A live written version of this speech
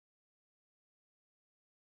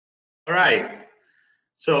All right.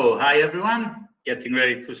 So, hi everyone. Getting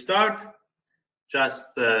ready to start. Just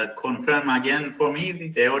confirm again for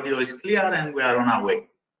me the audio is clear and we are on our way.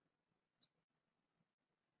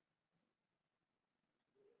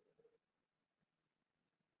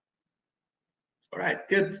 All right,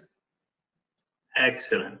 good.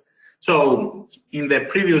 Excellent. So, in the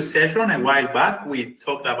previous session, a while back, we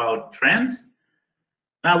talked about trends.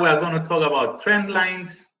 Now we are going to talk about trend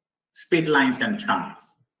lines, speed lines, and channels.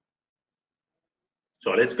 So,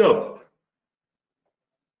 let's go.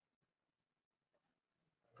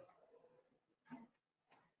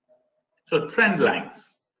 So, trend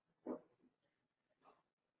lines.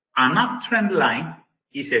 An uptrend line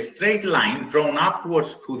is a straight line drawn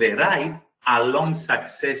upwards to the right along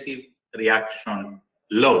successive reaction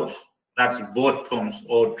lows. That's bottoms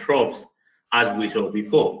or troughs, as we saw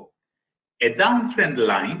before. A downtrend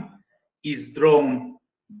line is drawn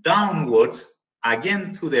downwards,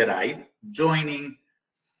 again to the right, joining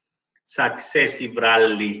successive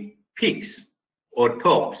rally peaks or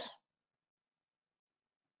tops.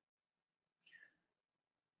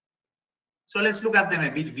 So let's look at them a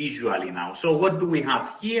bit visually now. So what do we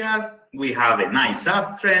have here? We have a nice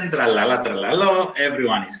uptrend, tralala, tralala,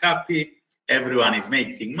 everyone is happy, everyone is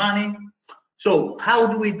making money. So how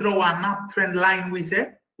do we draw an uptrend line, we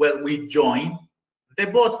said? Well, we join the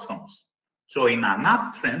bottoms. So in an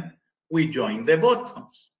uptrend, we join the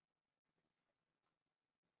bottoms.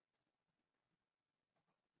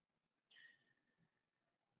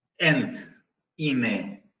 And in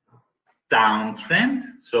a downtrend,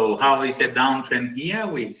 so how is a downtrend here?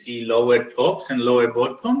 We see lower tops and lower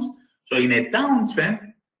bottoms. So in a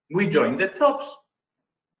downtrend, we join the tops.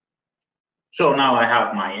 So now I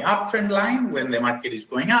have my uptrend line when the market is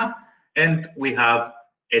going up, and we have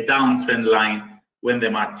a downtrend line when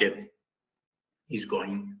the market is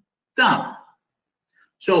going down.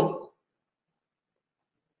 So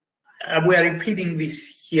we are repeating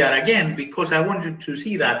this here again because I want you to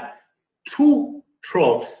see that two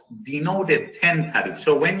troughs denote a tentative.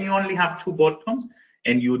 So when you only have two bottoms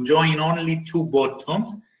and you join only two bottoms,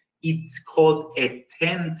 it's called a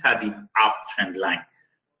tentative uptrend line.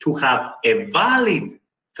 To have a valid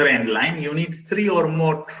trend line, you need three or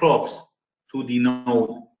more troughs to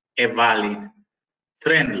denote a valid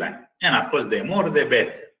trend line. And of course, the more, the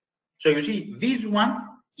better. So you see, this one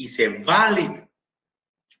is a valid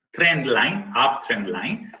trend line, uptrend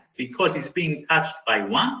line, because it's being touched by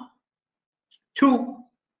 1, 2,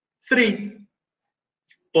 3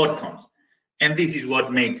 bottoms. And this is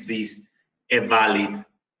what makes this a valid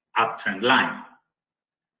uptrend line.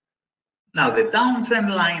 Now, the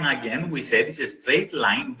downtrend line, again, we said is a straight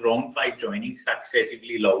line drawn by joining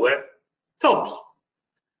successively lower tops.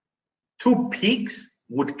 Two peaks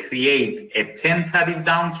would create a tentative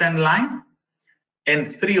downtrend line,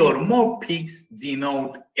 and 3 or more peaks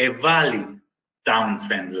denote a valid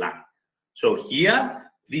downtrend line. So here,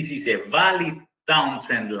 this is a valid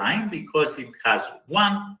downtrend line because it has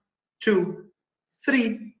 1, 2,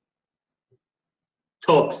 3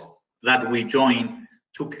 tops that we join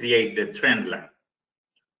to create the trend line.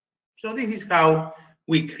 So this is how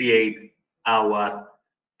we create our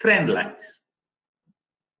trend lines.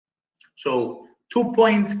 So 2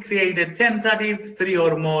 points create a tentative, 3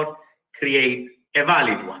 or more create a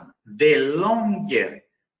valid one. The longer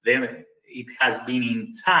it has been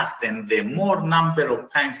intact and the more number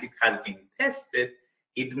of times it has been tested,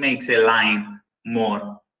 it makes a line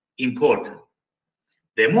more important.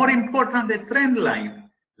 The more important the trend line,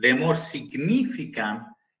 the more significant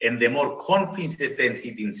and the more confidence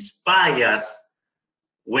it inspires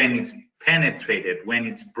when it's penetrated, when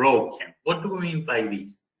it's broken. What do we mean by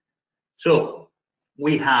this? So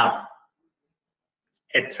we have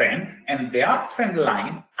a trend, and the uptrend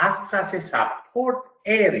line acts as a support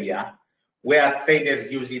area where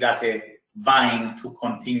traders use it as a buying to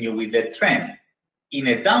continue with the trend. In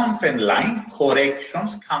a downtrend line,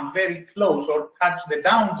 corrections come very close or touch the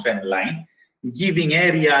downtrend line, giving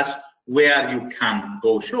areas where you can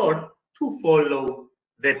go short to follow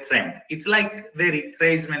the trend. It's like the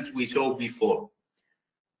retracements we saw before.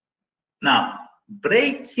 Now,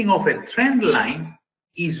 breaking of a trend line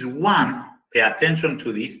is one, pay attention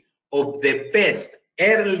to this, of the best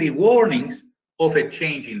early warnings of a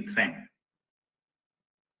change in trend.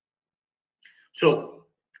 So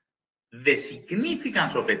the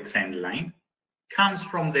significance of a trend line comes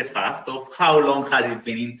from the fact of how long has it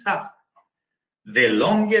been intact. The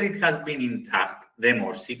longer it has been intact, the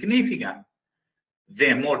more significant.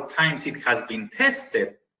 The more times it has been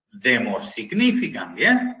tested, the more significant,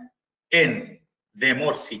 yeah? And the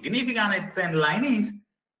more significant a trend line is,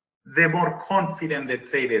 the more confident the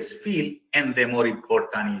traders feel, and the more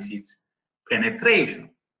important is its penetration.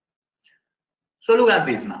 So look at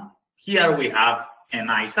this now. Here we have a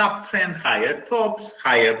nice uptrend, higher tops,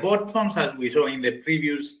 higher bottoms, as we saw in the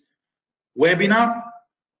previous webinar.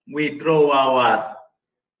 We draw our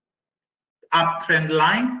uptrend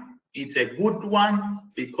line. It's a good one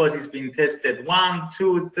because it's been tested 1,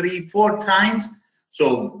 2, 3, 4 times.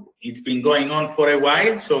 So it's been going on for a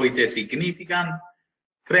while. So it's a significant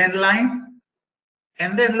trend line.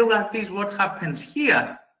 And then look at this, what happens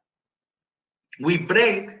here. We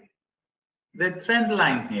break the trend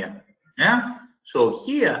line here. Yeah. So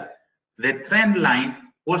here the trend line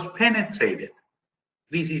was penetrated.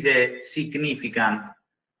 This is a significant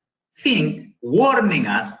thing, warning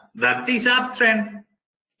us that this uptrend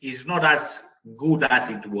is not as good as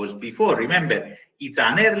it was before. Remember, it's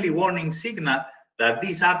an early warning signal that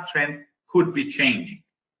this uptrend could be changing.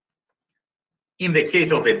 In the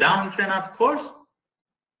case of a downtrend, of course,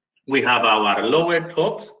 we have our lower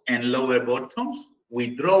tops and lower bottoms.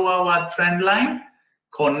 We draw our trend line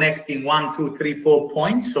connecting 1, 2, 3, 4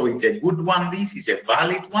 points. So it's a good one. This is a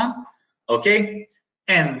valid one. Okay.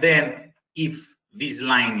 And then if this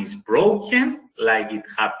line is broken, like it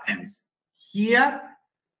happens here,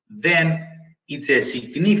 then it's a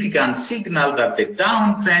significant signal that the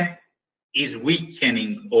downtrend is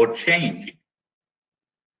weakening or changing.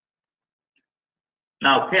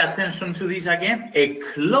 Now pay attention to this again. A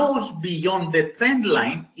close beyond the trend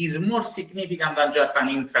line is more significant than just an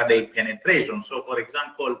intraday penetration. So for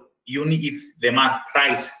example, if the market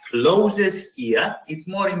price closes here, it's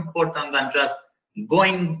more important than just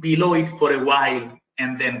going below it for a while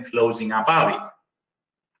and then closing above it.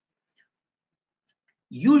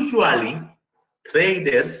 Usually,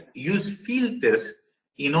 traders use filters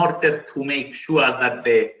in order to make sure that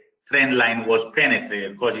the trend line was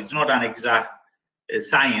penetrated, because it's not an exact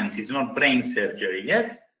science, it's not brain surgery,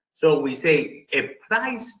 yes? So we say a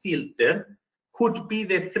price filter could be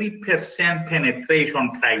the 3%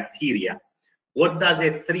 penetration criteria. What does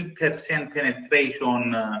a 3%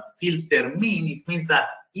 penetration filter mean? It means that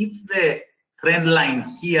if the trend line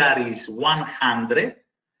here is 100,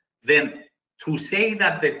 then to say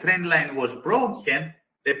that the trend line was broken,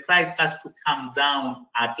 the price has to come down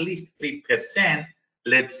at least 3%,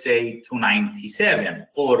 let's say to 97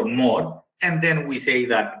 or more. And then we say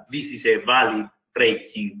that this is a valid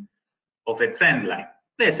breaking of a trend line.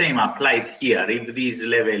 The same applies here. If this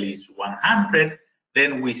level is 100,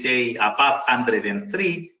 then we say above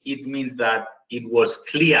 103, it means that it was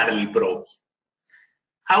clearly broken.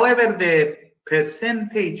 However, the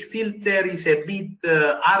percentage filter is a bit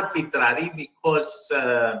arbitrary, because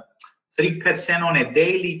 3% on a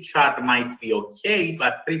daily chart might be okay,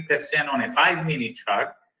 but 3% on a 5-minute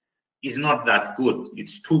chart is not that good.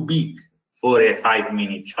 It's too big for a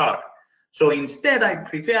 5-minute chart. So instead, I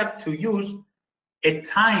prefer to use a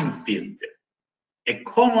time filter. A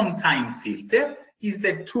common time filter is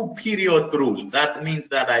the 2-period rule. That means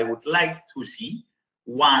that I would like to see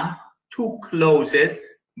 1, 2 closes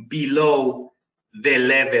below the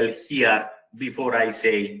level here before I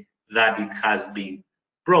say that it has been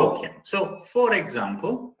broken. So for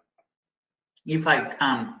example, if I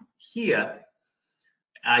come here,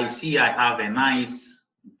 I see I have a nice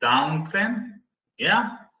downtrend.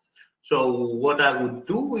 Yeah. So what I would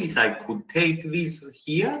do is I could take this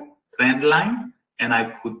here, trend line, and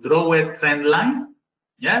I could draw a trend line.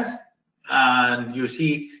 Yes. And you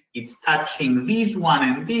see it's touching this one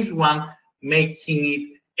and this one, making it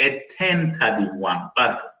a tentative one.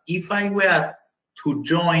 But if I were to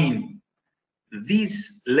join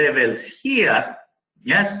these levels here,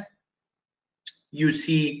 yes, you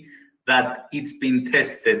see that it's been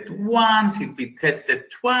tested once, it's been tested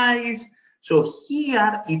twice. So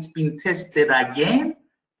here it's been tested again.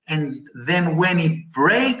 And then when it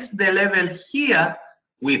breaks the level here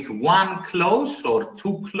with 1 close or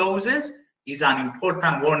 2 closes, is an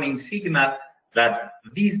important warning signal that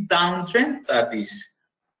this downtrend that is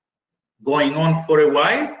going on for a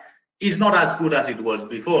while is not as good as it was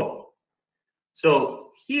before.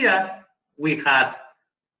 So here we had,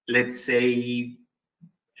 let's say,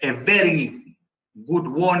 a very good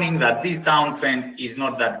warning that this downtrend is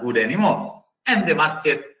not that good anymore. And the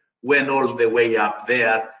market went all the way up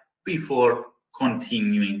there before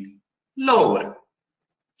continuing lower.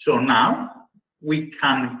 So now we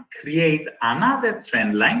can create another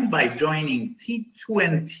trend line by joining T2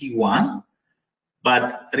 and T1.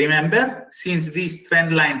 But remember, since this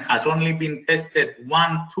trend line has only been tested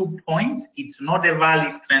 1, 2 points, it's not a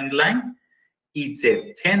valid trend line. It's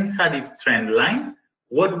a tentative trend line.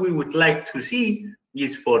 What we would like to see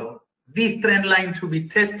is for this trend line to be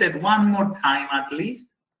tested 1 more time at least,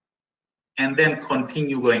 and then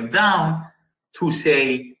continue going down to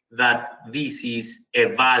say that this is a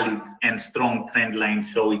valid and strong trend line,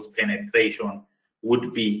 so its penetration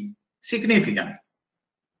would be significant.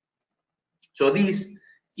 So this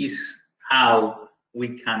is how we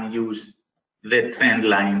can use the trend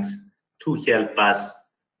lines to help us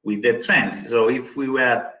with the trends. So if we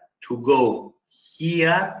were to go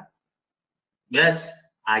here, yes,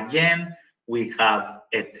 again, we have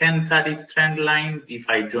a tentative trend line. If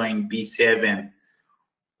I join B7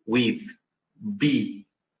 with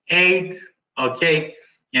B8, okay,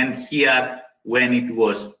 and here when it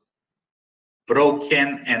was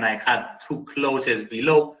broken and I had two closes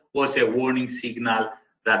below, was a warning signal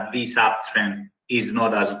that this uptrend is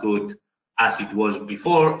not as good as it was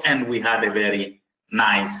before, and we had a very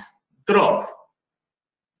nice drop.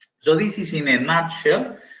 So this is in a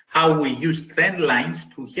nutshell how we use trend lines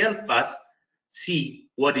to help us see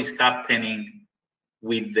what is happening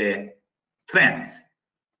with the trends.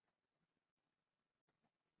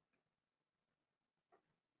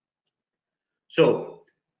 So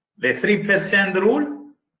the 3%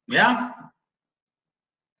 rule, yeah,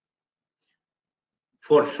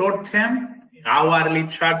 for short term hourly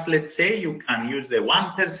charts, let's say you can use the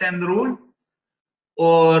 1% rule,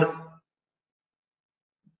 or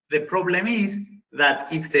the problem is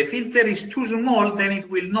that if the filter is too small, then it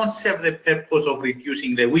will not serve the purpose of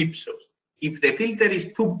reducing the whipsaws. If the filter is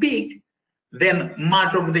too big, then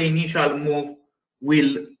much of the initial move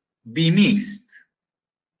will be missed.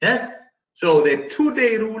 Yes? So the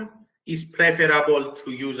 2-day rule is preferable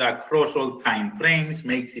to use across all time frames,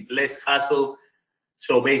 makes it less hassle.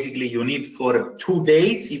 So basically you need for 2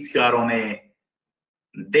 days if you are on a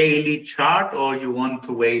daily chart, or you want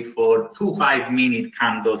to wait for 2 5-minute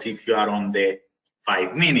candles if you are on the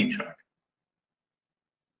 5-minute chart.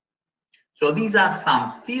 So these are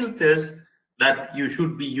some filters that you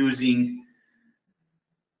should be using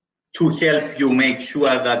to help you make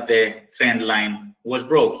sure that the trend line was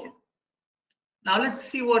broken. Now let's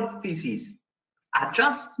see what this is.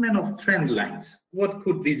 Adjustment of trend lines. What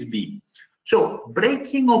could this be? So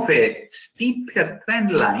breaking of a steeper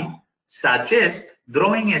trend line suggests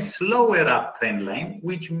drawing a slower uptrend line,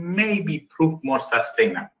 which may be proved more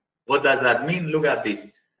sustainable. What does that mean? Look at this.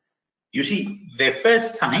 You see, the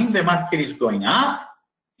first time the market is going up,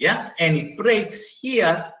 yeah, and it breaks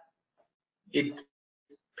here, it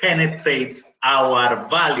penetrates our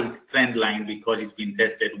valid trend line because it's been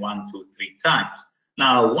tested 1, 2, 3 times.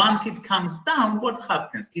 Now, once it comes down, what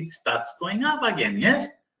happens? It starts going up again, yes?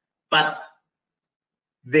 But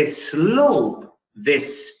the slope, the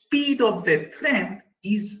speed of the trend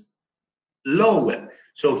is lower.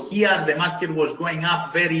 So here the market was going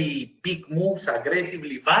up very big moves,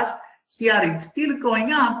 aggressively fast. Here it's still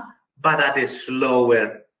going up, but at a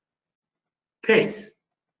slower pace.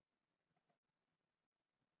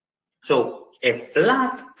 So a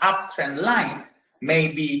flat uptrend line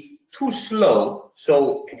may be too slow,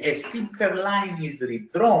 so a steeper line is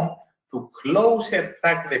redrawn to closer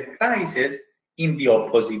track the prices in the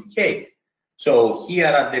opposite case. So here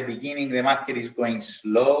at the beginning, the market is going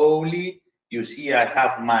slowly. You see I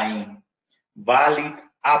have my valid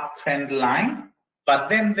uptrend line, but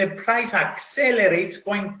then the price accelerates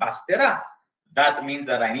going faster up. That means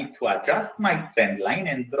that I need to adjust my trend line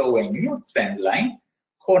and draw a new trend line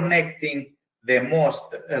connecting the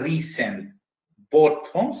most recent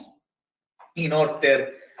bottoms in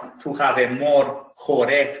order to have a more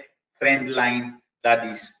correct trend line that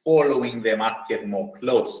is following the market more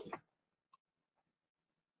closely.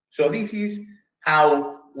 So this is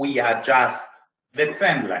how we adjust the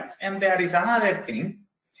trend lines. And there is another thing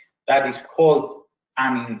that is called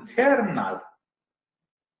an internal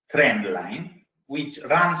trend line, which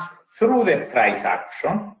runs through the price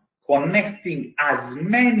action, connecting as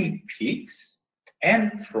many peaks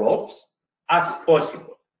and troughs as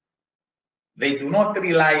possible. They do not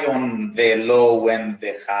rely on the low and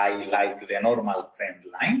the high like the normal trend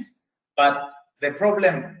lines, but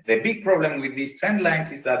the big problem with these trend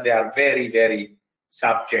lines is that they are very, very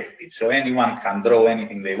subjective. So anyone can draw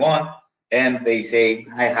anything they want, and they say,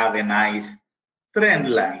 I have a nice trend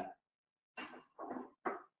line.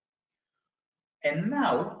 And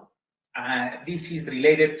now, this is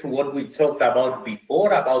related to what we talked about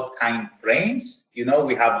before about time frames. You know,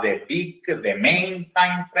 we have the main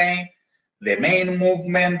time frame, the main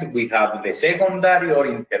movement, we have the secondary or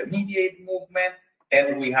intermediate movement,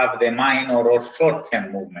 and we have the minor or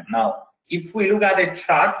short-term movement. Now, if we look at a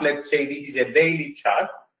chart, let's say this is a daily chart,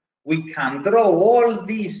 we can draw all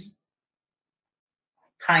these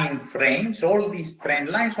time frames, all these trend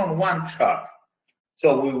lines on one chart.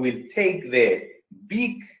 So we will take the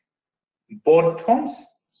big bottoms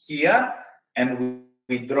here and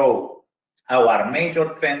we draw our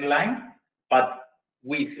major trend line, but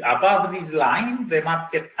with above this line, the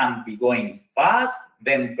market can be going fast,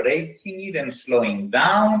 then breaking it and slowing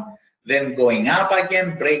down, then going up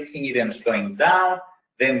again, breaking it and slowing down,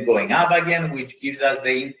 then going up again, which gives us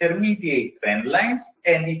the intermediate trend lines.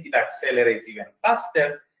 And if it accelerates even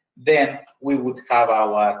faster, then we would have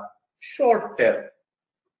our short-term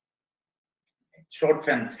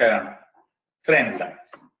trend lines.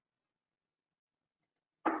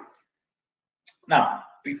 Now,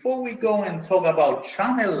 before we go and talk about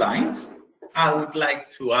channel lines, I would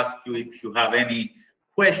like to ask you if you have any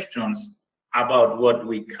questions about what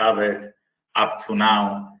we covered up to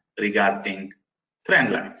now regarding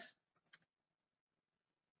trend lines.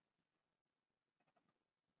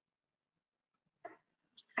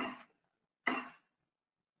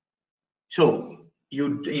 So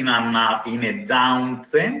you in a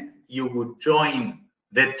downtrend, you would join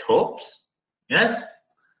the tops, yes,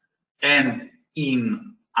 and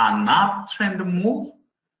in an uptrend move,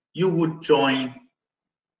 you would join.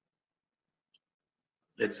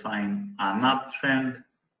 Let's find an uptrend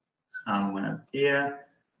somewhere here.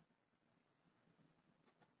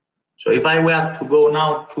 So if I were to go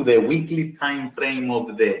now to the weekly time frame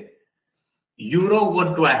of the euro,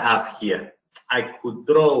 what do I have here? I could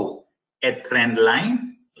draw a trend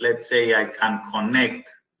line. Let's say I can connect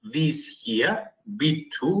this here,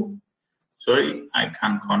 B2. Sorry, I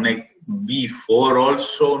can connect B4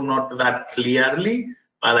 also, not that clearly,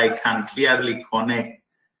 but I can clearly connect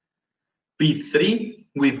B3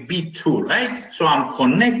 with B2, right? So I'm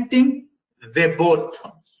connecting the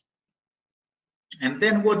bottoms. And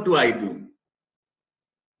then what do?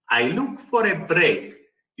 I look for a break.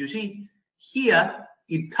 You see, here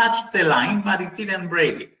it touched the line, but it didn't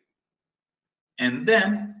break it. And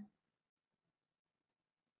then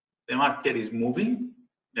the market is moving.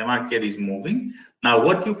 The market is moving. Now,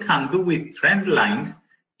 what you can do with trend lines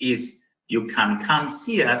is you can come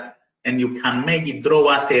here and you can make it draw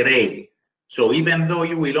as a ray. So even though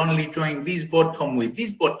you will only join this bottom with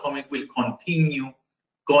this bottom, it will continue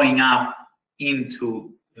going up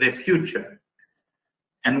into the future.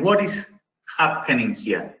 And what is happening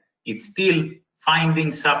here? It's still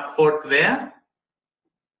finding support there.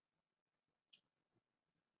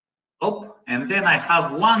 Oh, and then I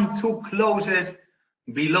have 1, 2 closes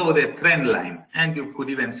below the trend line. And you could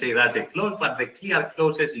even say that's a close, but the clear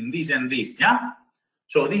closes in this and this, yeah?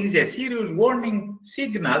 So this is a serious warning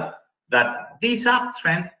signal that this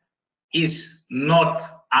uptrend is not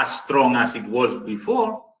as strong as it was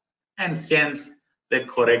before, and hence the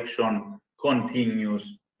correction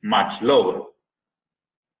continues much lower.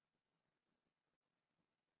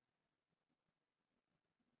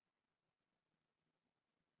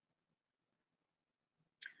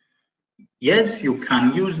 Yes, you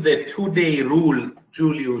can use the 2-day rule,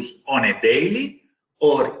 Julius, on a daily,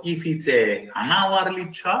 or if it's an hourly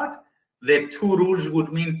chart, the 2 rules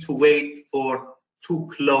would mean to wait for 2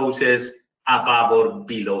 closes above or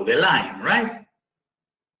below the line, right?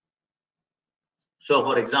 So,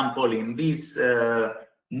 for example, in this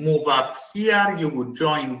move up here, you would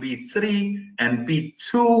join B3 and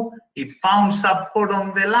B2. It found support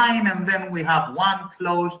on the line, and then we have 1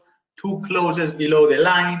 close, 2 closes below the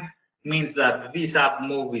line. Means that this up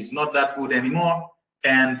move is not that good anymore,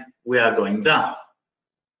 and we are going down.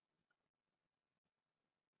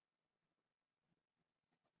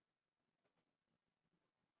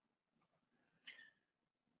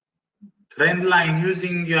 Trend line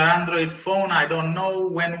using your Android phone, I don't know.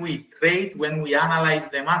 When we trade, when we analyze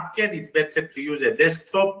the market, it's better to use a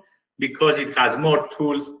desktop because it has more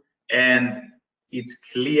tools and it's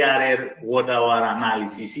clearer what our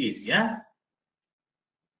analysis is, yeah?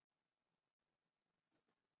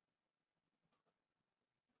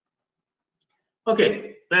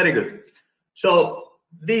 Okay, very good. So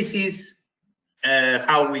this is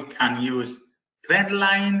how we can use trend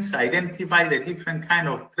lines, identify the different kind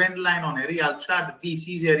of trend line on a real chart. This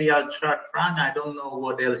is a real chart, Frank. I don't know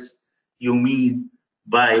what else you mean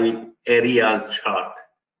by a real chart.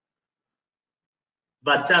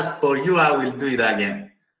 But just for you, I will do it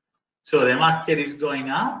again. So the market is going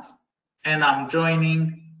up, and I'm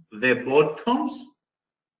joining the bottoms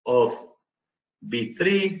of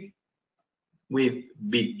B3 with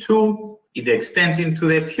B2. It extends into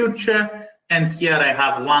the future. And here I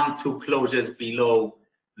have 1, 2 closes below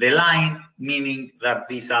the line, meaning that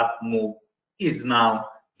this up move is now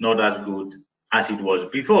not as good as it was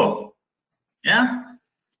before. Yeah?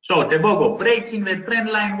 So Tebogo, breaking the trend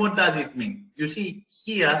line, what does it mean? You see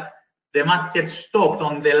here, the market stopped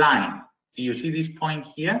on the line. Do you see this point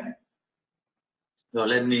here? So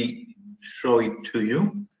let me show it to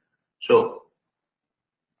you. So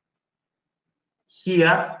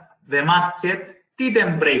here the market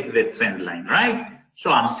didn't break the trend line, right?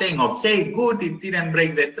 So I'm saying, okay, good, it didn't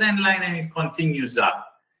break the trend line and it continues up.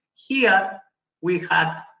 Here we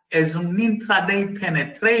had as an intraday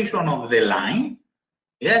penetration of the line,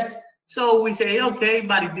 yes? So we say, okay,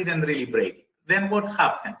 but it didn't really break. Then what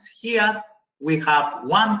happens? Here we have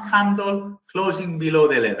one candle closing below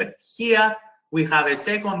the level. Here we have a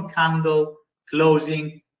second candle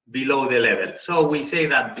closing below the level. So we say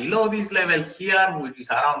that below this level here, which is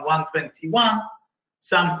around 121,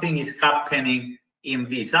 something is happening in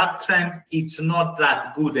this uptrend. It's not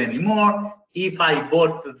that good anymore. If I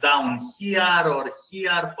bought down here or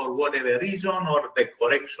here for whatever reason, or the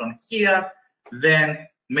correction here, then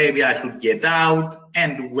maybe I should get out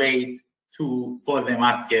and wait for the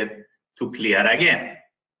market to clear again.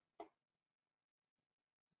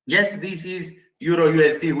 Yes, this is Euro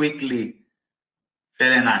USD weekly,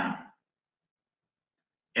 Ferenani.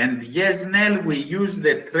 And yes, Nell, we use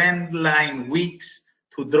the trend line weeks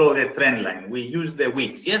to draw the trend line. We use the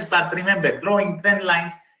weeks. Yes, but remember, drawing trend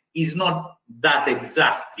lines is not that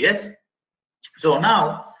exact. Yes. So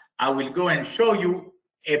now I will go and show you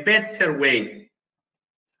a better way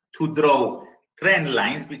to draw trend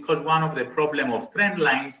lines, because one of the problem of trend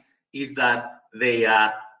lines is that they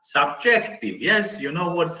are subjective. Yes, you know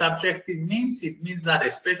what subjective means? It means that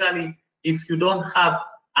especially if you don't have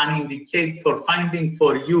an indicator finding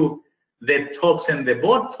for you the tops and the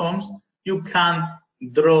bottoms, you can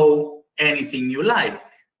draw anything you like.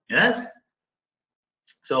 Yes.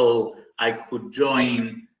 So I could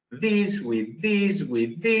join this with this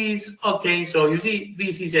with this. Okay, so you see,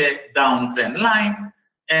 this is a downtrend line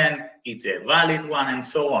and it's a valid one and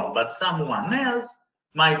so on. But someone else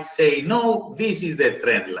might say, no, this is the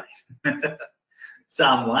trend line.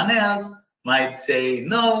 Someone else might say,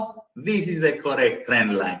 no, this is the correct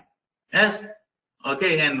trend line. Yes?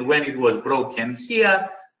 Okay, and when it was broken here,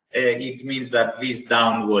 it means that this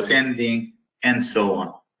down was ending and so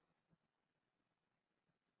on.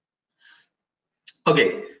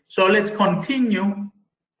 Okay, so let's continue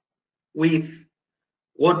with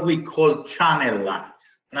what we call channel lines.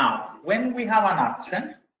 Now, when we have an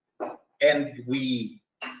uptrend and we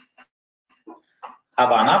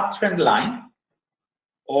have an uptrend line,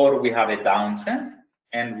 or we have a downtrend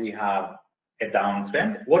and we have a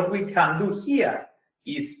downtrend, what we can do here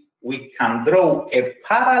is we can draw a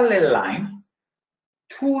parallel line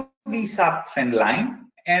to this uptrend line,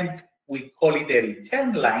 and we call it a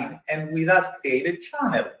return line, and we thus create a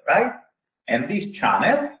channel, right? And this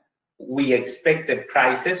channel, we expect the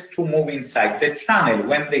prices to move inside the channel.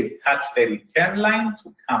 When they touch the return line,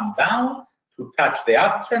 to come down, to touch the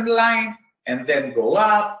uptrend line, and then go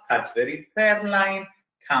up, touch the return line,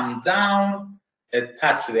 come down,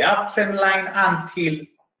 touch the uptrend line until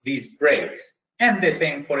this breaks. And the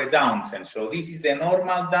same for a downtrend. So this is the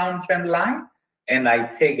normal downtrend line, and I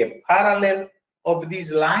take a parallel of this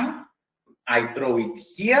line, I draw it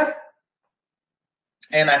here,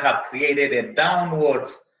 and I have created a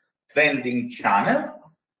downwards trending channel,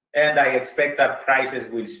 and I expect that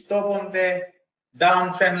prices will stop on the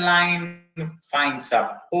downtrend line, find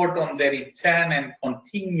support on the return, and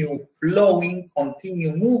continue flowing,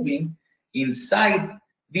 continue moving inside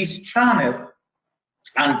this channel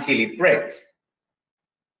until it breaks.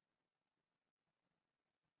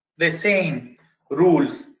 The same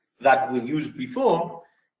rules that we used before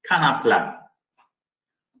can apply.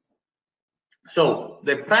 So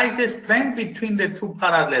the prices trend between the two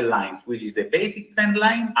parallel lines, which is the basic trend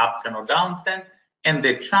line, uptrend or downtrend, and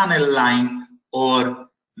the channel line or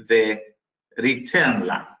the return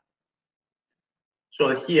line.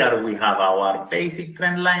 So here we have our basic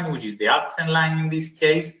trend line, which is the uptrend line in this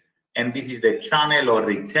case, and this is the channel or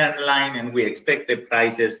return line, and we expect the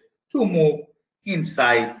prices to move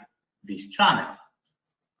inside this channel.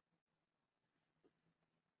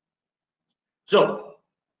 So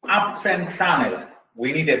uptrend channel,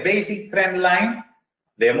 we need a basic trend line.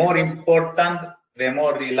 The more important, the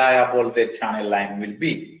more reliable the channel line will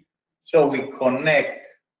be. So we connect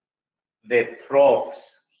the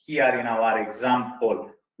troughs here in our example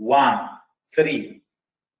 1, 3,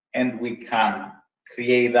 and we can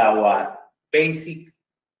create our basic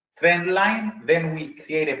trend line. Then we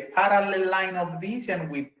create a parallel line of this and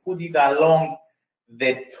we put it along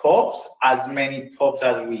the tops, as many tops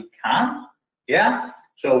as we can. Yeah,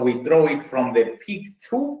 so we draw it from the peak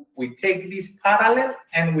 2, we take this parallel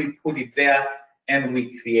and we put it there and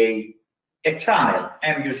we create a channel.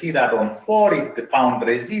 And you see that on 4 it found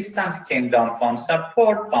resistance, came down, found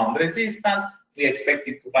support, found resistance. We expect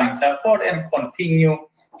it to find support and continue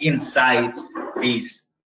inside this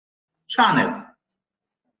channel.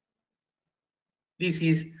 This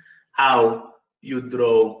is how you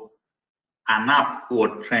draw an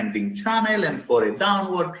upward trending channel, and for a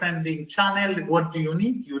downward trending channel, what do you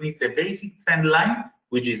need? You need the basic trend line,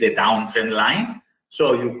 which is the downtrend line.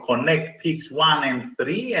 So you connect peaks 1 and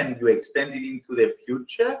 3 and you extend it into the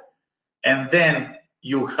future, and then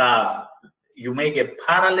you make a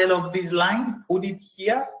parallel of this line, put it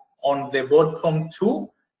here on the bottom 2,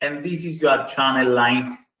 and this is your channel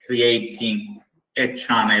line, creating a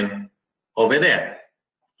channel over there.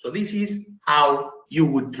 So this is how you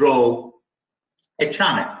would draw a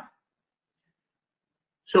channel.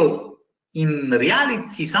 So in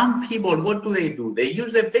reality, some people, what do? They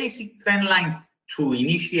use the basic trend line to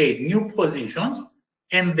initiate new positions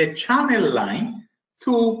and the channel line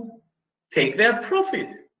to take their profit.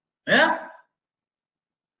 Yeah?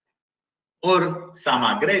 Or some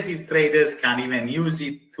aggressive traders can even use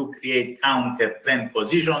it to create counter trend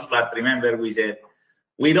positions, but remember we said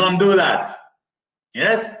we don't do that.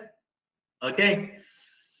 Yes? Okay?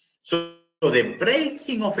 So the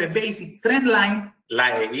breaking of a basic trend line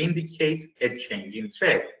indicates a change in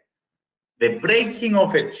trend. The breaking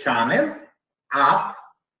of a channel up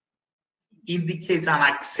indicates an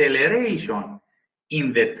acceleration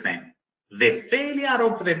in the trend. The failure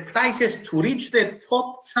of the prices to reach the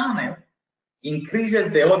top channel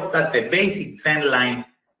increases the odds that the basic trend line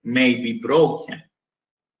may be broken.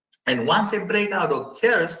 And once a breakout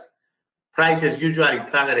occurs, prices usually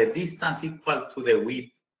travel a distance equal to the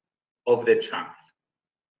width of the channel.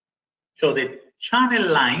 So the channel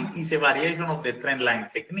line is a variation of the trend line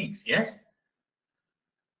techniques, yes?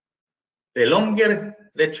 The longer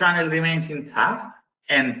the channel remains intact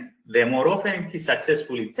and the more often it is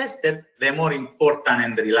successfully tested, the more important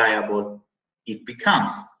and reliable it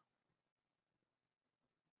becomes.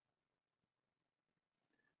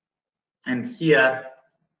 And here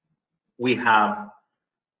we have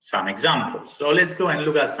some examples. So let's go and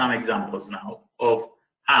look at some examples now of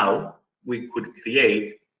how we could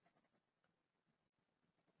create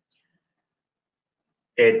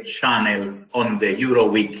a channel on the Euro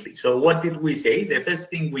Weekly. So what did we say? The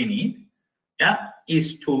first thing we need, yeah,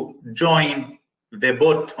 is to join the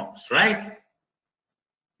bottoms, right?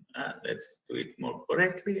 Let's do it more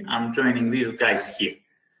correctly. I'm joining these guys here.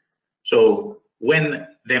 So when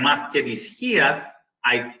the market is here,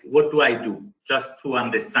 what do I do? Just to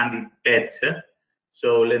understand it better.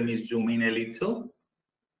 So let me zoom in a little.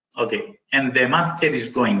 Okay, and the market is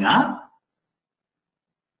going up.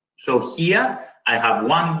 So here I have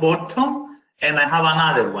one bottom and I have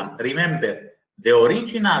another one. Remember, the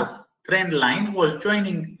original trend line was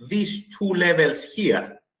joining these two levels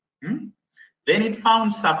here. Then it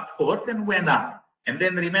found support and went up. And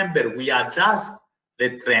then remember, we adjust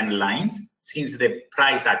the trend lines since the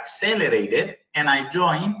price accelerated, and I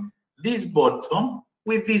join this bottom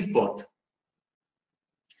with this bottom.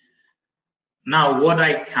 Now what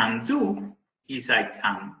I can do is I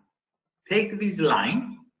can take this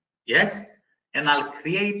line, yes, and I'll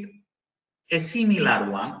create a similar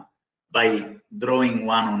one by drawing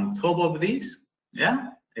one on top of this, yeah,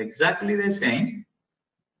 exactly the same,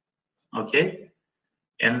 okay,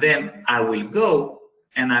 and then I will go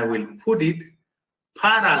and I will put it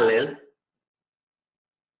parallel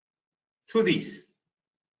to this.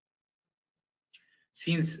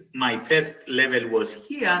 Since my first level was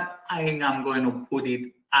here, I am going to put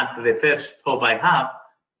it at the first top I have,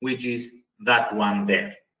 which is that one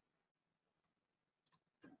there.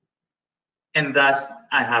 And thus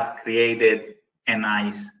I have created a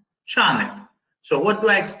nice channel. So what do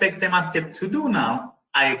I expect the market to do now?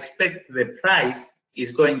 I expect the price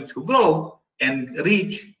is going to go and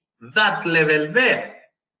reach that level there.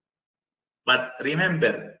 But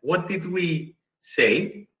remember, what did we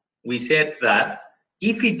say? We said that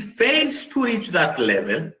if it fails to reach that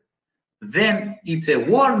level, then it's a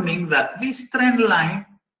warning that this trend line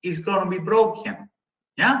is going to be broken.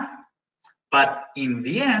 Yeah? But in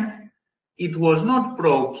the end, it was not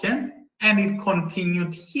broken and it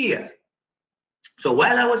continued here. So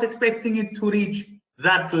while I was expecting it to reach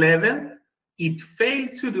that level, it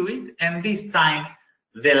failed to do it, and this time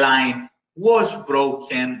the line was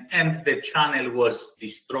broken and the channel was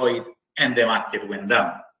destroyed and the market went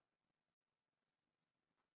down.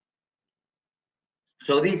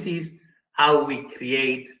 So this is how we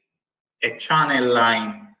create a channel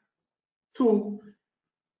line to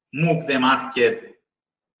move the market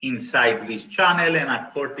inside this channel and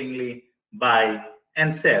accordingly buy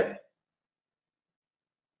and sell.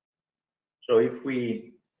 So if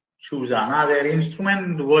we choose another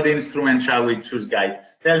instrument, what instrument shall we choose,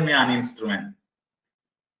 guys? Tell me an instrument.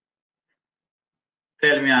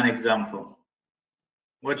 Tell me an example.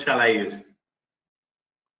 What shall I use?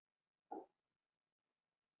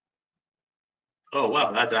 Oh,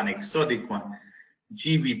 wow, that's an exotic one.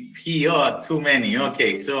 GBP, oh, too many.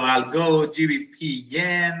 Okay, so I'll go GBP,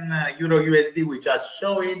 yen, Euro USD, we just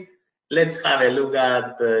show it. Let's have a look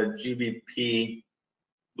at the GBP.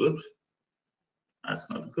 Whoops, that's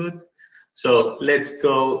not good. So let's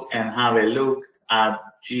go and have a look at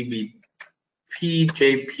GBP,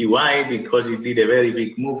 JPY, because it did a very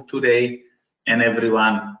big move today and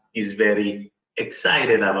everyone is very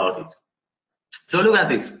excited about it. So look at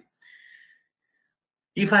this.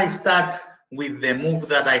 If I start with the move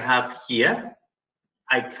that I have here,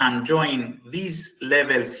 I can join these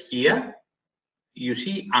levels here. You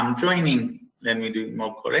see, I'm joining, let me do it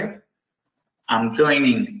more correct. I'm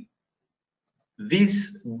joining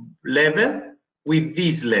this level with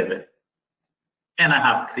this level. And I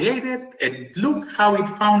have created, and look how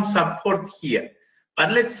it found support here.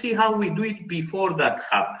 But let's see how we do it before that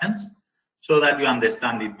happens so that you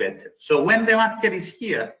understand it better. So when the market is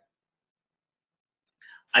here,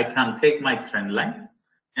 I can take my trend line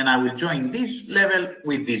and I will join this level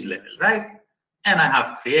with this level, right? And I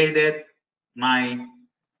have created my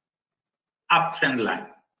uptrend line.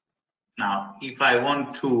 Now, if I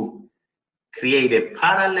want to create a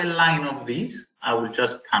parallel line of this, I will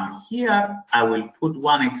just come here. I will put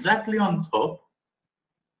one exactly on top.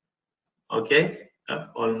 Okay,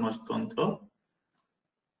 almost on top.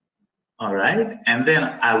 All right, and then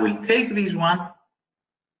I will take this one.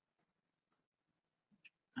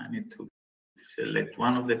 I need to select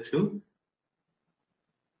one of the two.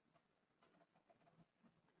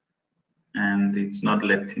 And it's not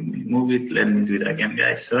letting me move it. Let me do it again,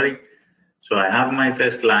 guys, sorry. So I have my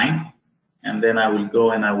first line, and then I will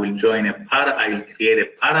go and I will join I will create a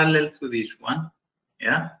parallel to this one,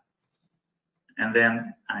 yeah? And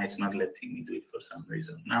then it's not letting me do it for some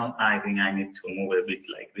reason. Now I think I need to move a bit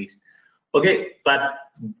like this. Okay, but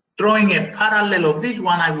drawing a parallel of this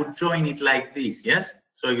one, I would join it like this, yes?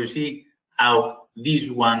 So you see how this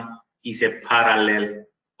one is a parallel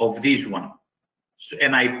of this one. So,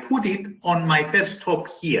 and I put it on my first top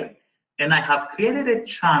here, and I have created a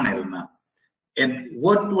channel now. And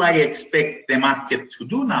what do I expect the market to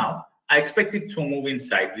do now? I expect it to move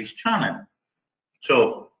inside this channel.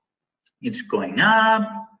 So it's going up,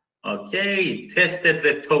 okay, it tested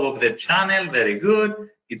the top of the channel, very good.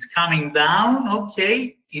 It's coming down,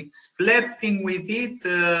 okay, it's flirting with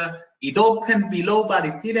it. It opened below, but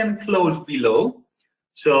it didn't close below.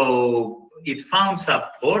 So it found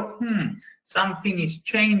support. Something is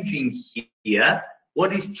changing here.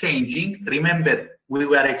 What is changing? Remember, we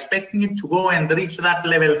were expecting it to go and reach that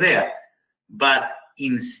level there, but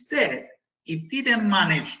instead, it didn't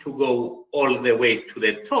manage to go all the way to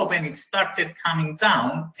the top, and it started coming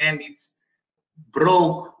down, and it's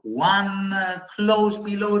broke one close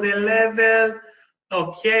below the level,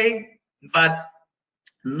 okay, but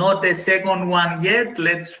not the second one yet.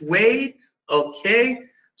 Let's wait, okay.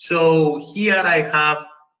 So here I have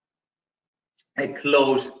a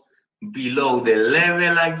close below the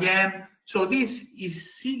level again. So this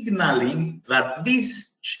is signaling that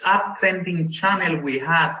this uptrending channel we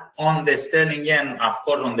had on the sterling yen, of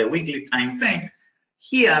course on the weekly time frame,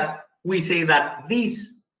 here we say that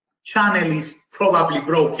this channel is probably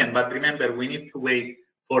broken, but remember, we need to wait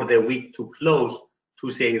for the week to close to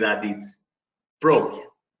say that it's broken.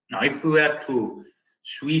 Now, if we were to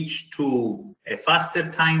switch to a faster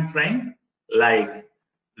time frame, like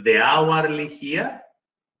the hourly here,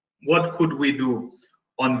 what could we do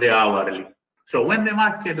on the hourly? So when the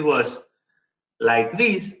market was like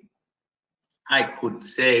this, I could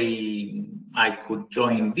say I could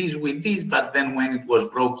join this with this, but then when it was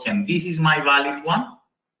broken, this is my valid one.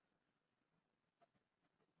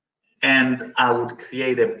 And I would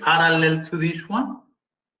create a parallel to this one.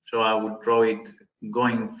 So I would draw it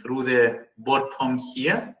going through the bottom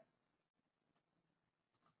here.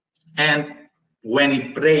 And when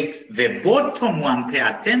it breaks the bottom one, pay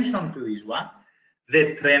attention to this one,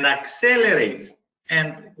 the trend accelerates.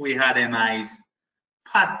 And we had a nice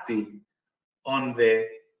party on the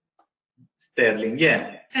sterling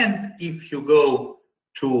yen. And if you go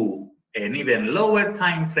to an even lower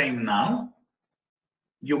time frame now,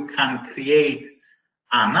 you can create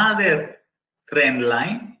another trend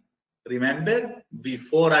line. Remember,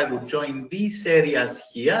 before I would join these areas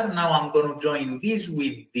here, now I'm going to join this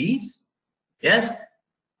with this. Yes?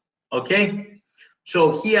 Okay.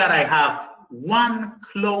 So here I have one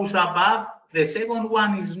close above. The second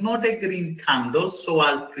one is not a green candle, so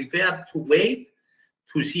I'll prefer to wait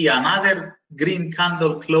to see another green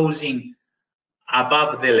candle closing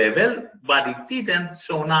above the level, but it didn't,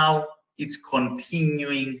 so now it's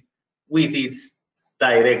continuing with its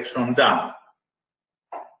direction down.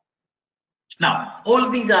 Now,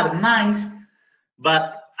 all these are nice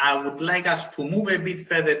But I would like us to move a bit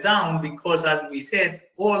further down because, as we said,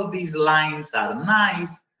 all these lines are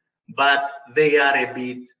nice, but they are a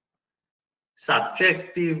bit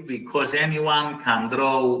subjective because anyone can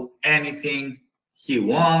draw anything he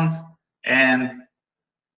wants and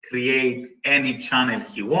create any channel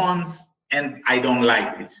he wants, and I don't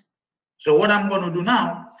like this. So what I'm going to do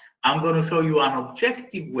now, I'm going to show you an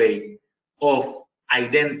objective way of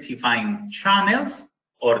identifying channels,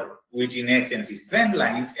 or which in essence is trend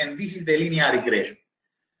lines, and this is the linear regression.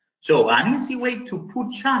 So an easy way to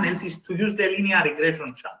put channels is to use the linear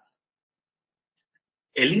regression channel.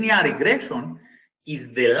 A linear regression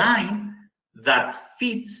is the line that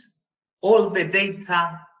fits all the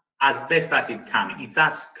data as best as it can. It's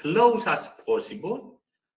as close as possible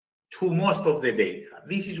to most of the data.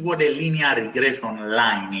 This is what a linear regression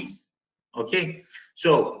line is. Okay,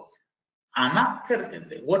 so and after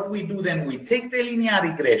what we do then, we take the linear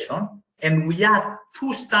regression and we add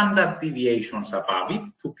 2 standard deviations above it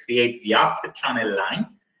to create the upper channel line,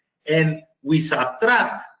 and we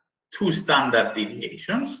subtract 2 standard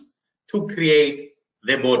deviations to create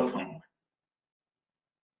the bottom.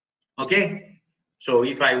 Okay, so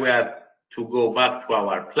if I were to go back to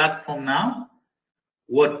our platform now,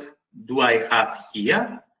 what do I have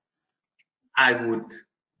here? I would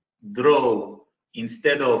draw,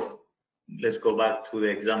 instead of, let's go back to the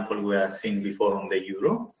example we were seeing before on the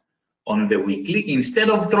euro, on the weekly, instead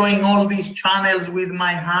of drawing all these channels with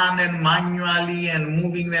my hand and manually and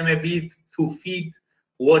moving them a bit to fit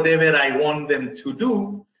whatever I want them to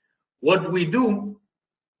do, what we do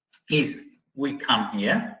is we come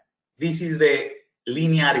here. This is the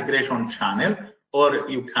linear regression channel, or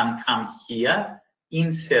you can come here,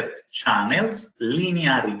 insert channels,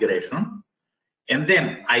 linear regression, and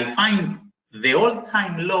then I find the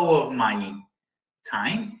all-time low of my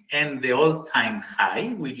time and the all-time high,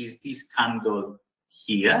 which is this candle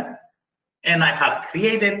here, and I have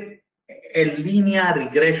created a linear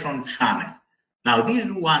regression channel. Now this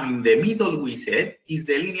one in the middle, we said, is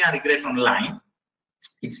the linear regression line.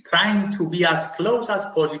 It's trying to be as close as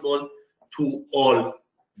possible to all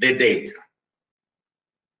the data.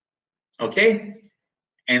 Okay,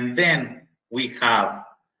 and then we have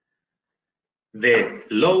the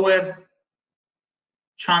lower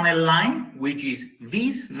channel line, which is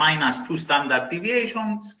this minus 2 standard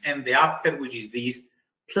deviations, and the upper, which is this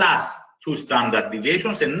plus 2 standard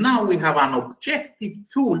deviations. And now we have an objective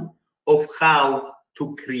tool of how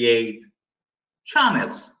to create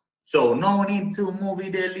channels. So no need to move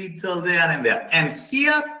it a little there and there. And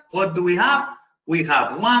here, what do we have? We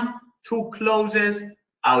have 1, 2 closes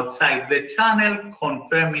outside the channel,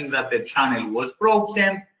 confirming that the channel was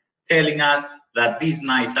broken, telling us that this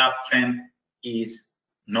nice uptrend is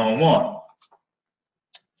no more.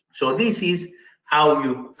 So this is how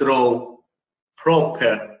you draw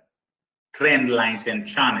proper trend lines and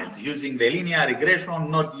channels, using the linear regression,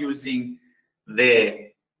 not using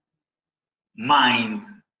the mind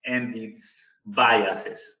and its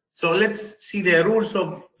biases. So let's see the rules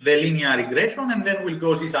of the linear regression, and then we'll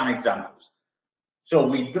go see some examples. So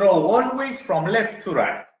we draw always from left to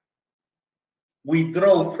right. We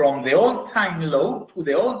draw from the all-time low to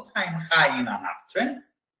the all-time high in an uptrend,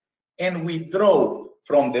 and we draw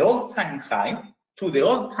from the all-time high to the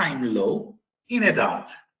all-time low in a downtrend.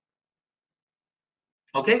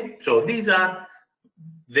 Okay, so these are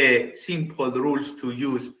the simple rules to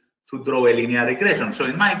use to draw a linear regression. So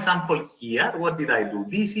in my example here, what did I do?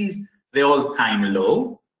 This is the all-time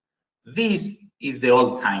low. This is the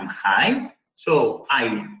all-time high. So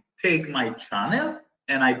I take my channel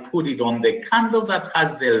and I put it on the candle that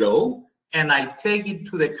has the low, and I take it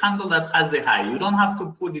to the candle that has the high. You don't have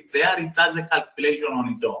to put it there. It does the calculation on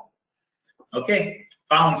its own. Okay,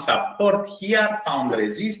 found support here, found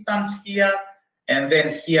resistance here, and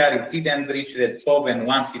then here it didn't reach the top, and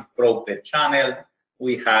once it broke the channel,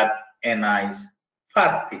 we had a nice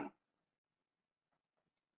party.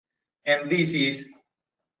 And this is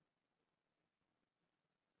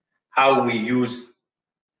how we use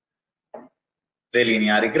the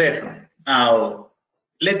linear regression. Now,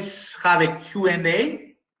 let's have a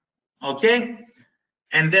Q&A, okay?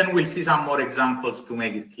 And then we'll see some more examples to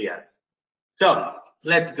make it clear. So,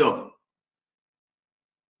 let's go.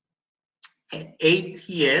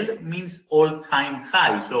 ATL means all-time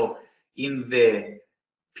high. So, in the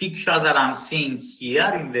picture that I'm seeing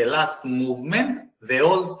here, in the last movement, the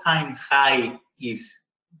all-time high is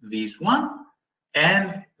this one,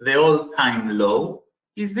 and the all-time low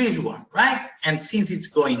is this one, right? And since it's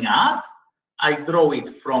going up, I draw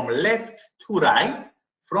it from left to right,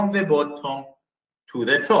 from the bottom to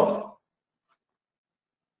the top.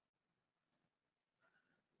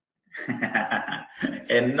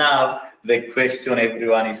 And now the question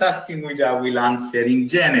everyone is asking, which I will answer in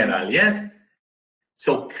general, yes?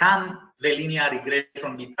 So can the linear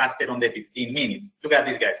regression be trusted on the 15 minutes? Look at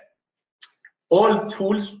this, guys. All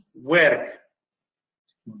tools work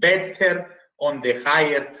better on the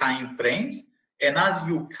higher time frames, and as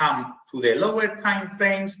you come to the lower time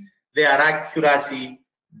frames, their accuracy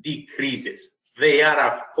decreases. They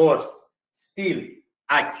are, of course, still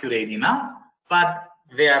accurate enough, but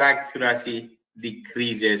their accuracy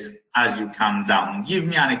decreases as you come down. Give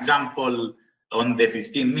me an example on the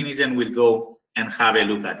 15 minutes and we'll go and have a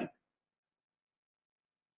look at it.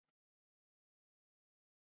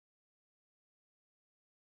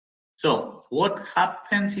 So what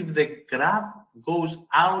happens if the graph goes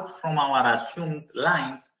out from our assumed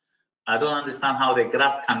lines? I don't understand how the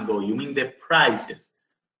graph can go. You mean the prices?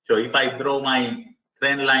 So if I draw my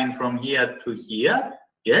trend line from here to here,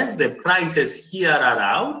 yes, the prices here are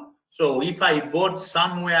out. So if I bought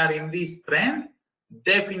somewhere in this trend,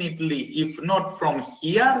 definitely, if not from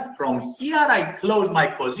here I close my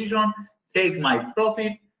position, take my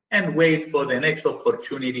profit, and wait for the next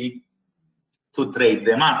opportunity to trade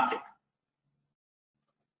the market.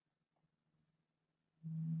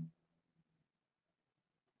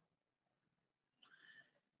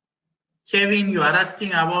 Kevin, you are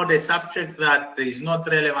asking about a subject that is not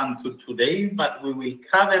relevant to today, but we will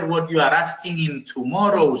cover what you are asking in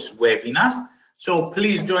tomorrow's webinars. So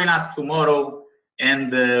please join us tomorrow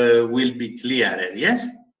and we'll be clearer, yes?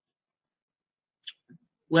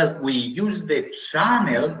 Well, we use the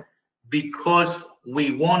channel because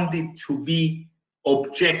we want it to be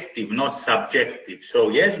objective, not subjective.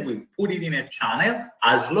 So yes, we put it in a channel.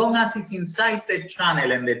 As long as it's inside the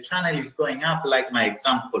channel and the channel is going up, like my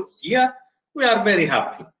example here, we are very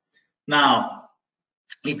happy. Now,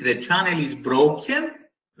 if the channel is broken,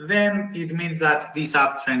 then it means that this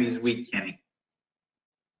uptrend is weakening.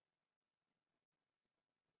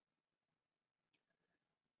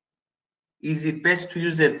 Is it best to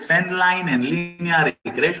use a trend line and linear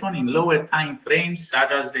regression in lower time frames,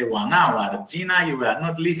 such as the 1 hour? Gina, you are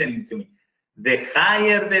not listening to me. The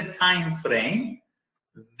higher the time frame,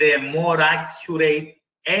 the more accurate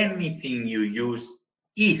anything you use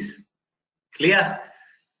is. Clear?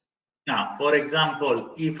 Now, for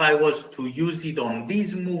example, if I was to use it on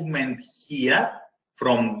this movement here,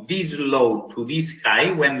 from this low to this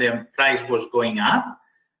high when the price was going up,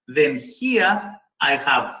 then here I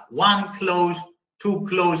have 1 close, 2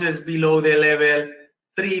 closes below the level,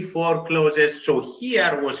 3, 4 closes. So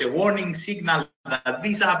here was a warning signal that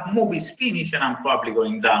this up move is finished and I'm probably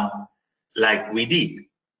going down like we did.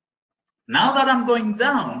 Now that I'm going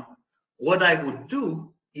down, what I would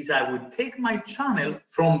do is I would take my channel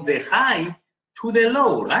from the high to the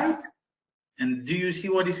low, right? And do you see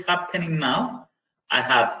what is happening now? I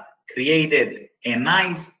have created a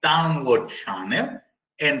nice downward channel,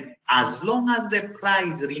 and as long as the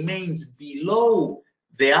price remains below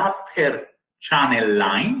the upper channel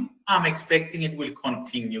line, I'm expecting it will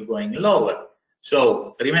continue going lower.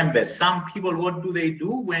 So remember, some people, what do they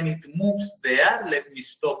do when it moves there? Let me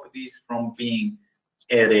stop this from being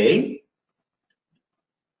array.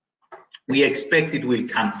 We expect it will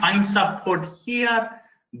can find support here,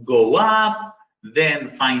 go up,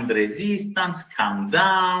 then find resistance, come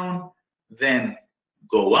down, then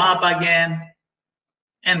go up again,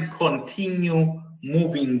 and continue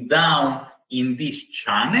moving down in this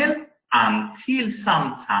channel until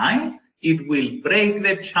sometime it will break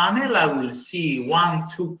the channel. I will see 1,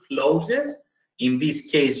 2 closes, in this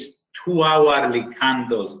case 2 hourly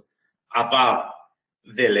candles above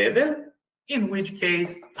the level, in which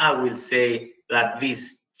case I will say that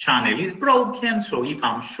this channel is broken, so if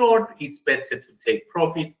I'm short, it's better to take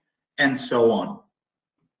profit, and so on.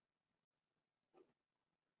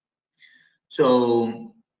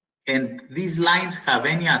 So, and these lines have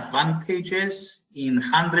any advantages in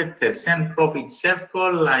 100% profit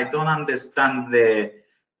circle? I don't understand the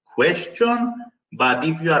question, but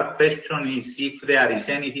if your question is if there is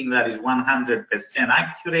anything that is 100%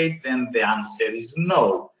 accurate, then the answer is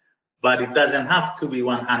no. But it doesn't have to be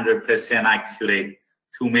 100% accurate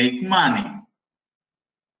to make money.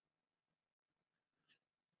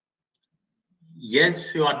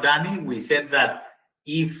 Yes, Danny, we said that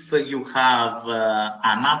if you have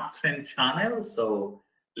an uptrend channel, so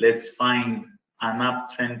let's find an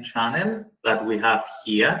uptrend channel that we have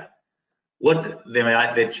here. What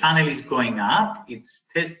the channel is going up, it's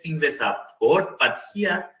testing the support, but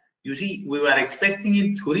here, you see, we were expecting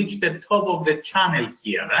it to reach the top of the channel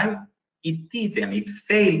here, right? It didn't, it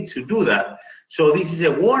failed to do that. So this is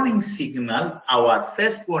a warning signal, our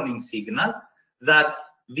first warning signal, that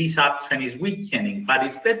this uptrend is weakening, but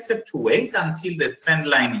it's better to wait until the trend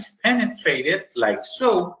line is penetrated, like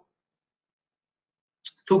so,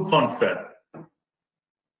 to confirm.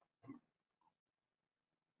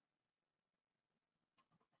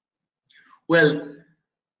 Well,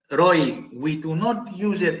 Roy, we do not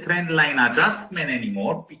use a trend line adjustment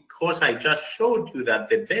anymore because I just showed you that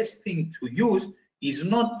the best thing to use is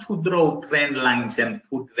not to draw trend lines and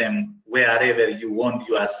put them wherever you want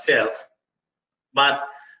yourself, but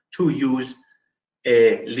to use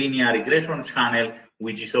a linear regression channel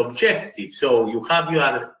which is objective. So you have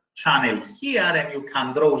your channel here and you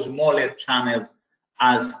can draw smaller channels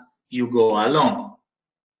as you go along.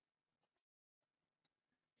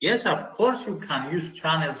 Yes, of course, you can use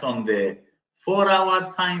channels on the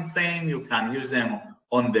 4-hour time frame. You can use them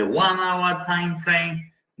on the 1-hour time frame.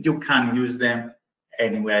 You can use them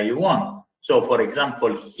anywhere you want. So, for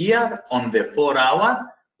example, here on the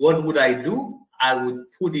 4-hour, what would I do? I would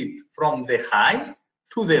put it from the high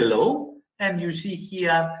to the low. And you see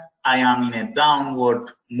here, I am in a downward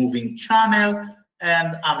moving channel,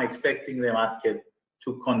 and I'm expecting the market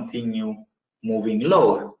to continue moving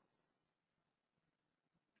lower.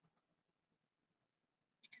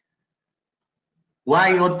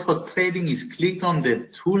 Why auto trading is clicked on the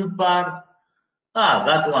toolbar?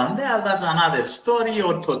 That one there, that's another story.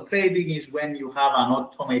 Auto trading is when you have an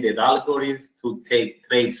automated algorithm to take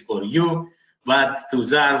trades for you, but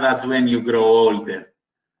Tuzar, that's when you grow older.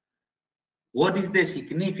 What is the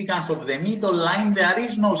significance of the middle line? There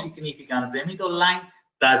is no significance. The middle line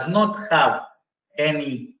does not have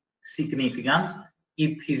any significance.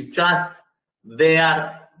 It is just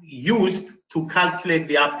there used to calculate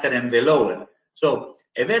the upper and the lower. So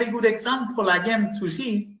a very good example again to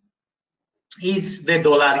see is the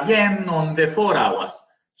dollar yen on the 4 hours.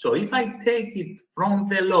 So if I take it from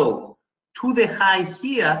the low to the high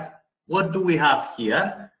here, what do we have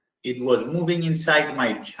here? It was moving inside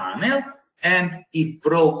my channel and it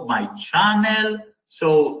broke my channel.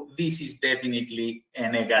 So this is definitely a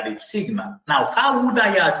negative signal. Now, how would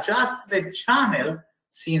I adjust the channel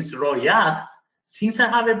since Roy asked? Since I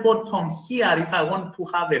have a bottom here, if I want to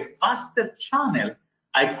have a faster channel,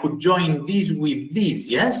 I could join this with this,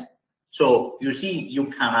 yes? So you see, you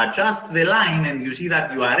can adjust the line and you see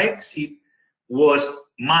that your exit was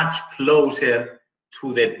much closer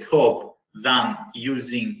to the top than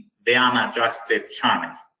using the unadjusted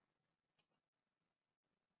channel.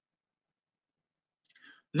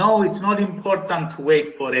 No, it's not important to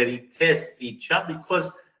wait for a retest feature because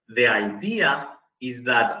the idea is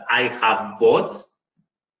that I have bought,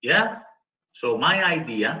 yeah? So my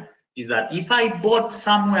idea is that if I bought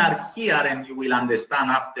somewhere here, and you will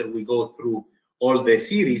understand after we go through all the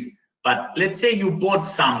series, but let's say you bought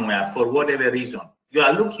somewhere for whatever reason, you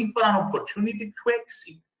are looking for an opportunity to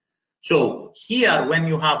exit. So here, when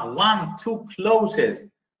you have 1, 2 closes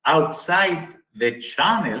outside the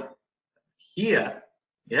channel here,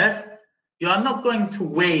 yes, you are not going to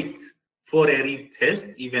wait for a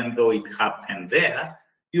retest, even though it happened there.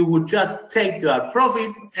 You would just take your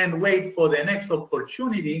profit and wait for the next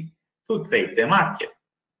opportunity to trade the market.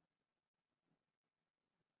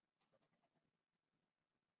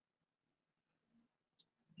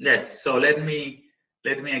 Yes, so let me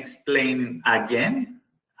explain again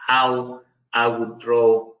how I would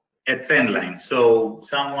draw a trend line. So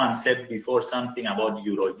someone said before something about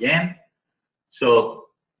euro yen. So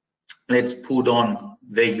let's put on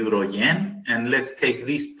the euro yen and let's take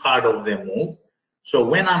this part of the move. So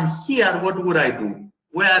when I'm here, what would I do?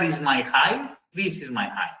 Where is my high? This is my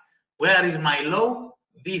high. Where is my low?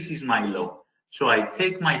 This is my low. So I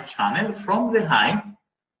take my channel from the high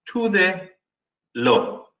to the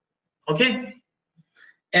low. Okay?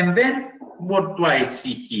 And then what do I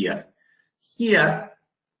see here? Here,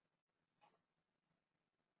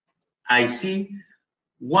 I see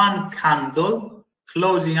one candle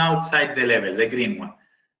closing outside the level, the green one.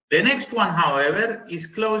 The next one, however, is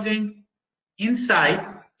closing inside.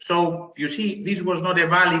 So you see, this was not a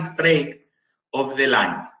valid break of the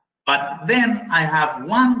line. But then I have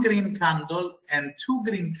one green candle and 2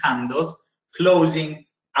 green candles closing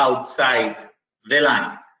outside the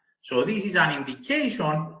line. So this is an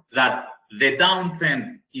indication that the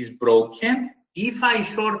downtrend is broken. If I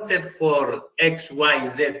shorted for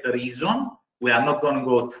XYZ reason, we are not going to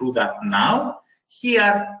go through that now.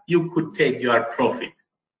 Here, you could take your profit.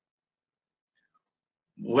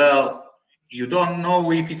 Well, you don't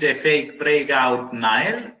know if it's a fake breakout,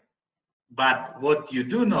 Niall, but what you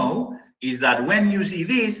do know is that when you see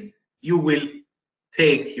this, you will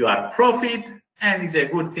take your profit, and it's a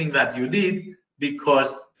good thing that you did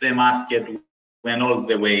because the market went all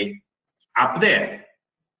the way up there.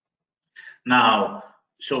 Now,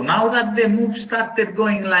 So now that the move started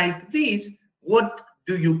going like this, what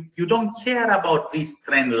do you don't care about this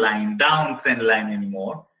trend line, downtrend line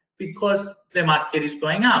anymore, because the market is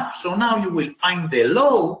going up. So now you will find the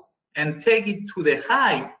low and take it to the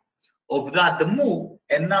high of that move,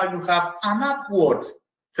 and now you have an upward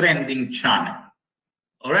trending channel.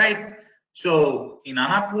 All right. So in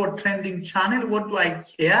an upward trending channel, what do I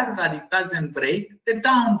care? That it doesn't break the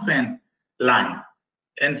downtrend line.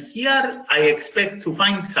 And here I expect to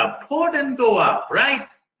find support and go up, right?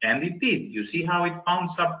 And it did. You see how it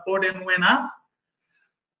found support and went up?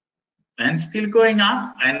 And still going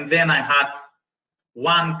up. And then I had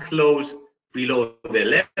one close below the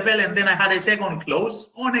level, and then I had a second close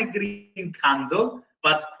on a green candle,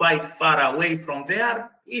 but quite far away from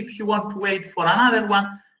there. If you want to wait for another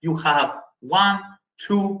one, you have 1,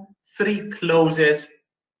 2, 3 closes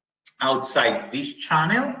outside this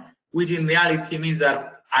channel, which in reality means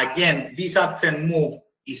that, again, this uptrend move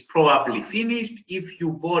is probably finished. If you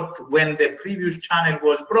bought when the previous channel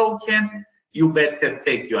was broken, you better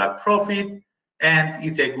take your profit, and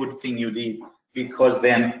it's a good thing you did, because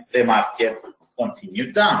then the market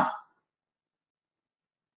continued down.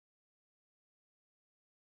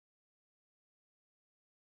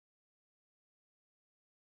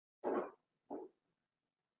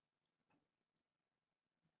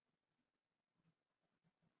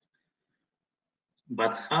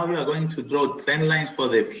 But how you are going to draw trend lines for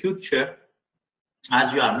the future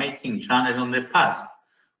as you are making channels on the past?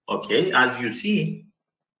 Okay, as you see,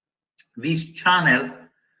 this channel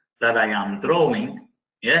that I am drawing,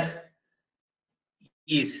 yes,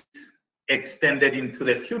 is extended into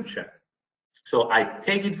the future. So I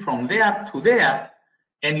take it from there to there,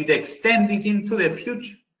 and it extends it into the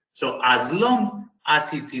future. So as long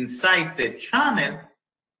as it's inside the channel,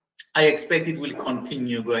 I expect it will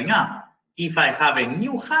continue going up. If I have a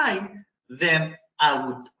new high, then I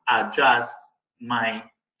would adjust my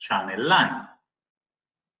channel line.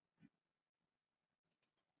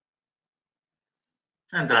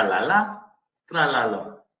 And tra-la-la,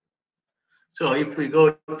 tra-la-la. So if we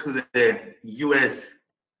go to the US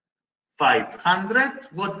 500,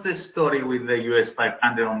 what's the story with the US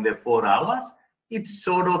 500 on the 4 hours? It's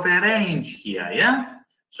sort of a range here, yeah?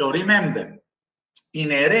 So remember,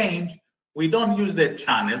 in a range, we don't use the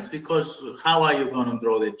channels, because how are you going to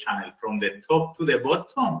draw the channel? From the top to the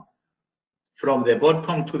bottom? From the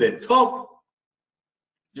bottom to the top?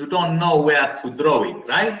 You don't know where to draw it,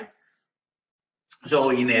 right?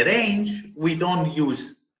 So in a range, we don't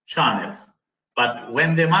use channels. But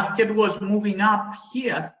when the market was moving up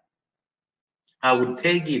here, I would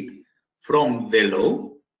take it from the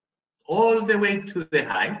low all the way to the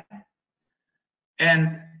high,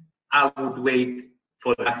 and I would wait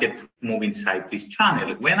for the market to move inside this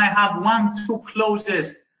channel. When I have 1, 2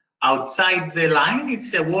 closes outside the line,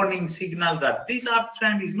 it's a warning signal that this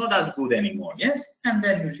uptrend is not as good anymore, yes? And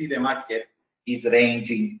then you see the market is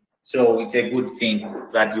ranging, so it's a good thing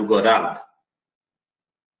that you got out.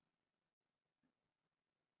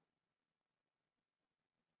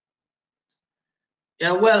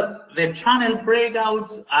 Yeah, well, the channel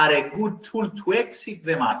breakouts are a good tool to exit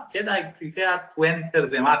the market. I prefer to enter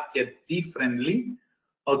the market differently,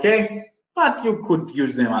 okay? But you could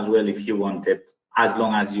use them as well if you wanted, as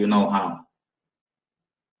long as you know how.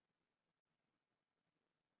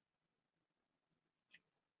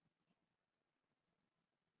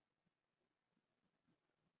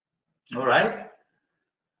 All right.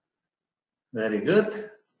 Very good.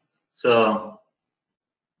 So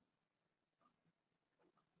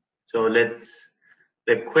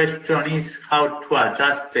the question is how to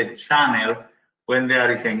adjust the channel when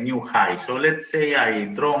there is a new high. So let's say I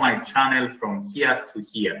draw my channel from here to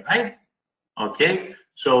here, right? Okay,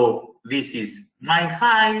 so this is my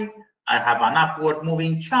high. I have an upward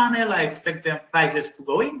moving channel. I expect the prices to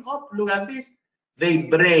go in. Oh, look at this. They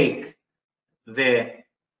break the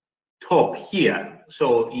top here.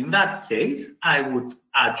 So in that case, I would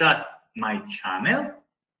adjust my channel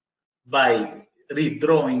by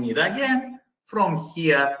redrawing it again from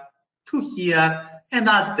here to here. And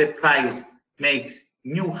as the price makes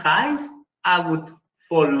new highs, I would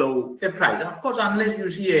follow the price. Of course, unless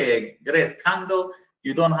you see a red candle,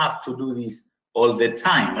 you don't have to do this all the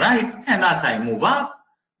time, right? And as I move up,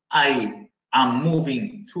 I am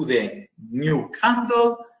moving to the new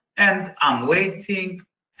candle, and I'm waiting.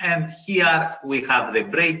 And here we have the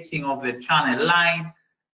breaking of the channel line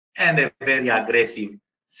and a very aggressive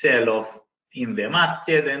sell-off in the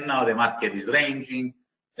market. And now the market is ranging,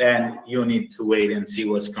 and you need to wait and see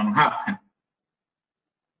what's going to happen.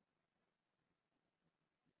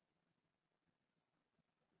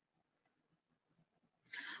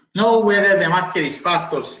 know whether the market is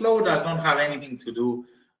fast or slow does not have anything to do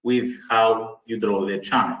with how you draw the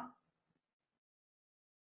channel.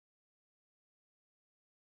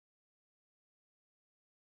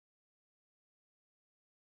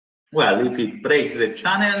 Well, if it breaks the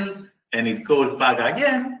channel and it goes back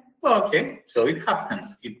again, well, okay, so it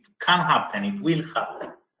happens. It can happen, it will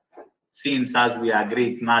happen. Since, as we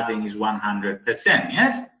agreed, nothing is 100%,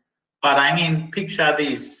 yes? But I mean, picture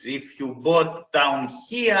this. If you bought down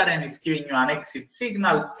here and it's giving you an exit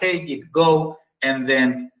signal, take it, go, and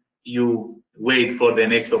then you wait for the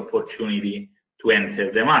next opportunity to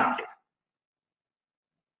enter the market.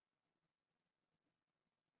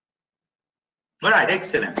 All right,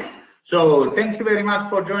 excellent. So thank you very much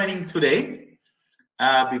for joining today.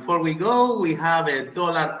 Before we go, we have a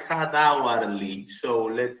dollar CAD hourly. So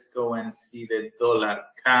let's go and see the dollar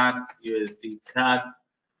CAD, USD CAD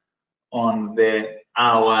on the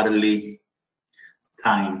hourly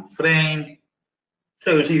time frame.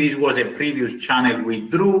 So you see, this was a previous channel we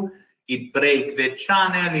drew. It break the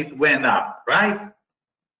channel, it went up, right?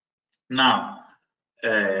 Now,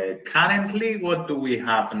 currently, what do we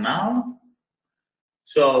have now?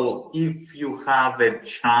 So if you have a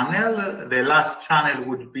channel, the last channel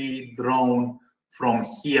would be drawn from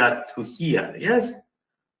here to here, yes?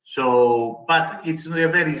 So, but it's a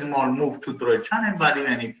very small move to draw a channel, but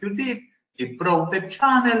even if you did, it broke the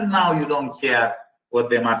channel, now you don't care what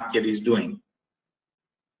the market is doing.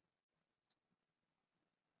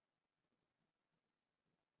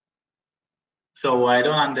 So I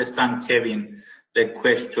don't understand, Kevin, the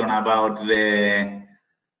question about the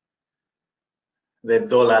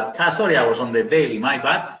dollar. Sorry, I was on the daily, my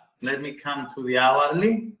bad. Let me come to the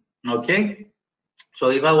hourly, okay? So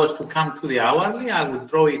if I was to come to the hourly, I would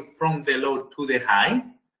draw it from the low to the high.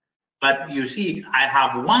 But you see, I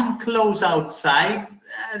have one close outside,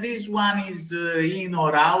 this one is in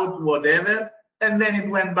or out, whatever, and then it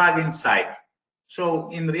went back inside. So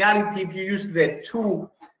in reality, if you use the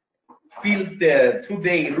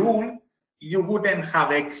two-day rule, you wouldn't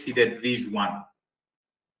have exited this one.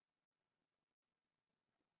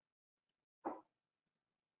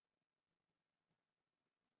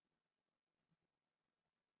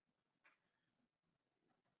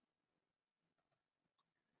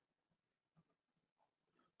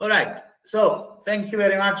 All right, so thank you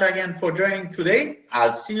very much again for joining today.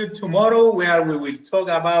 I'll see you tomorrow where we will talk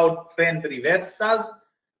about trend reversals,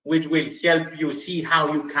 which will help you see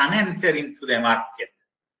how you can enter into the market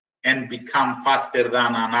and become faster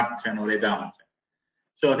than an uptrend or a downtrend.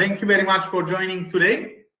 So thank you very much for joining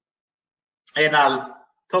today, and I'll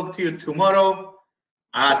talk to you tomorrow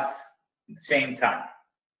at the same time.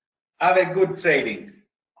 Have a good trading.